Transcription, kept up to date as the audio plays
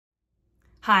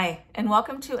Hi, and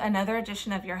welcome to another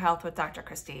edition of Your Health with Dr.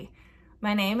 Christy.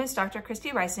 My name is Dr. Christy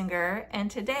Reisinger,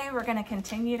 and today we're going to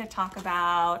continue to talk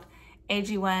about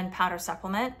AG1 powder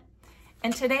supplement.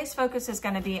 And today's focus is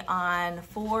going to be on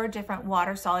 4 different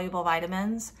water-soluble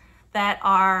vitamins that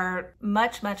are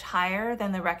much, much higher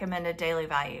than the recommended daily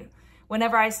value.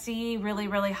 Whenever I see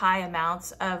really high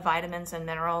amounts of vitamins and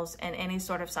minerals in any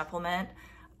sort of supplement,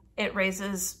 it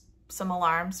raises some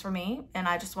alarms for me, and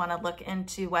I just want to look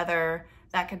into whether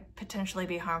that could potentially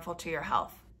be harmful to your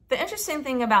health. The interesting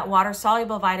thing about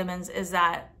water-soluble vitamins is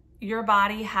that your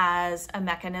body has a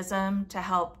mechanism to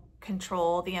help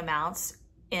control the amounts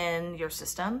in your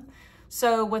system.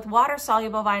 So with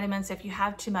water-soluble vitamins, if you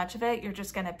have too much of it, you're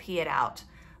just gonna pee it out.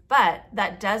 But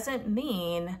that doesn't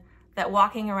mean that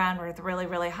walking around with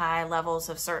really high levels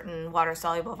of certain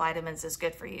water-soluble vitamins is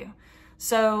good for you.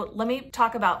 So let me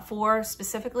talk about 4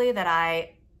 specifically that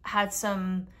I had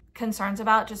some concerns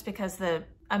about just because the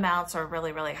amounts are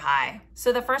really high.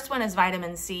 So the first one is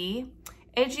vitamin C.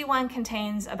 AG1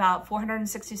 contains about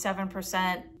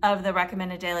 467% of the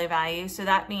recommended daily value. So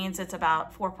that means it's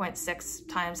about 4.6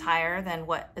 times higher than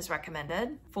what is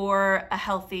recommended for a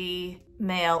healthy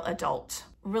male adult.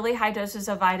 Really high doses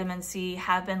of vitamin C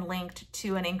have been linked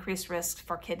to an increased risk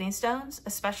for kidney stones,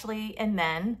 especially in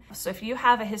men. So if you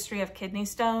have a history of kidney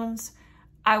stones,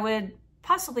 I would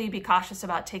possibly be cautious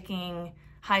about taking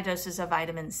high doses of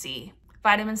vitamin C.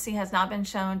 Vitamin C has not been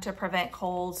shown to prevent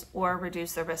colds or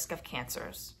reduce the risk of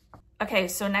cancers. Okay,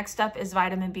 so next up is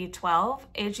vitamin B12.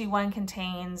 AG1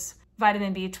 contains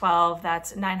vitamin B12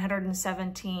 that's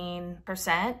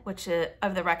 917%, which is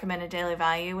of the recommended daily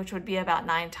value, which would be about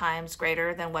 9 times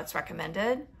greater than what's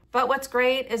recommended. But what's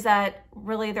great is that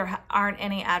really there aren't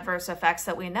any adverse effects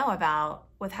that we know about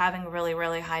with having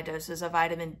really high doses of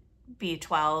vitamin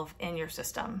B12 in your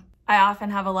system. I often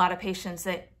have a lot of patients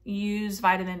that use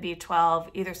vitamin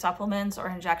B12, either supplements or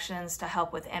injections to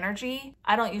help with energy.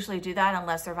 I don't usually do that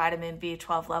unless their vitamin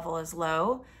B12 level is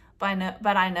low,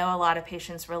 but I know a lot of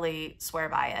patients really swear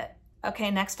by it.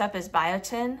 Okay, next up is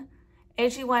biotin.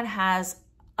 AG1 has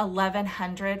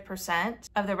 1100%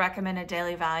 of the recommended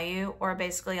daily value, or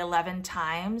basically 11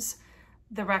 times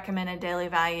the recommended daily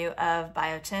value of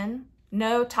biotin.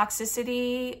 No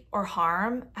toxicity or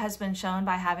harm has been shown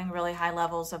by having really high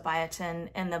levels of biotin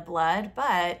in the blood,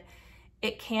 but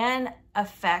it can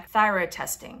affect thyroid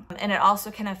testing. And it also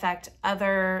can affect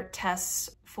other tests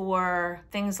for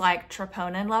things like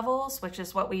troponin levels, which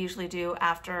is what we usually do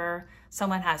after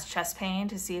someone has chest pain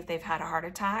to see if they've had a heart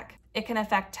attack. It can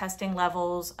affect testing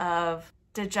levels of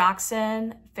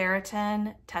digoxin,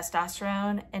 ferritin,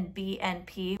 testosterone, and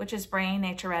BNP, which is brain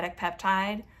natriuretic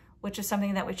peptide, which is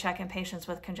something that we check in patients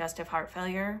with congestive heart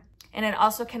failure. And it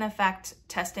also can affect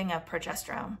testing of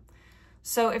progesterone.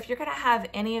 So if you're gonna have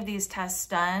any of these tests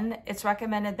done, it's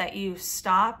recommended that you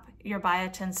stop your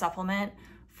biotin supplement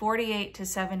 48 to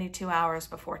 72 hours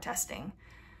before testing.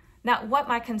 Now, what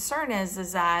my concern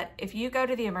is that if you go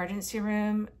to the emergency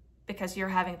room because you're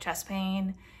having chest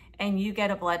pain and you get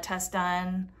a blood test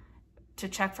done to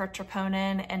check for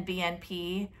troponin and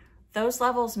BNP, those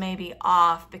levels may be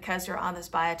off because you're on this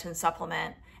biotin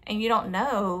supplement and you don't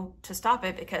know to stop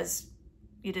it because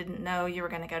you didn't know you were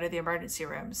going to go to the emergency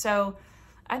room. So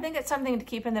I think it's something to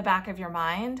keep in the back of your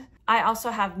mind. I also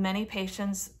have many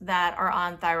patients that are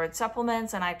on thyroid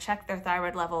supplements, and I check their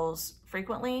thyroid levels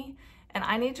frequently. And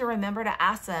I need to remember to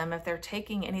ask them if they're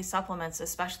taking any supplements,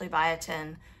 especially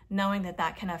biotin, knowing that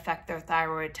that can affect their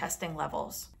thyroid testing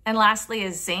levels. And lastly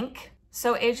is zinc.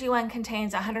 So AG1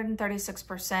 contains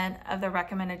 136% of the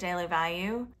recommended daily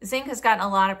value. Zinc has gotten a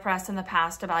lot of press in the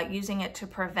past about using it to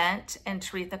prevent and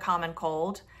treat the common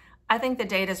cold. I think the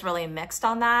data is really mixed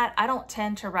on that. I don't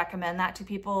tend to recommend that to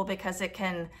people because it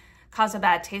can cause a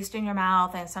bad taste in your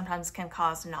mouth and sometimes can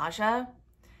cause nausea.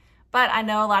 But I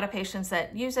know a lot of patients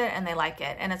that use it and they like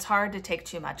it, and it's hard to take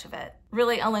too much of it.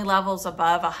 Really only levels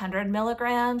above 100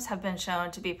 milligrams have been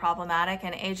shown to be problematic,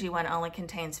 and AG1 only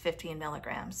contains 15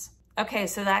 milligrams. Okay,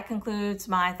 so that concludes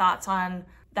my thoughts on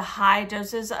the high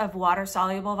doses of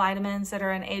water-soluble vitamins that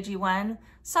are in AG1.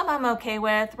 Some I'm okay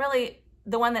with. Really,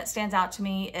 the one that stands out to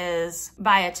me is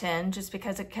biotin, just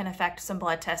because it can affect some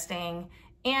blood testing,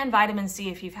 and vitamin C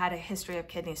if you've had a history of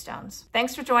kidney stones.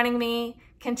 Thanks for joining me.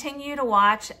 Continue to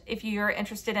watch if you're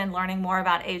interested in learning more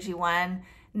about AG1.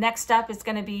 Next up is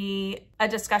going to be a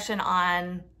discussion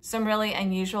on some really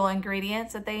unusual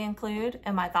ingredients that they include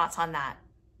and my thoughts on that.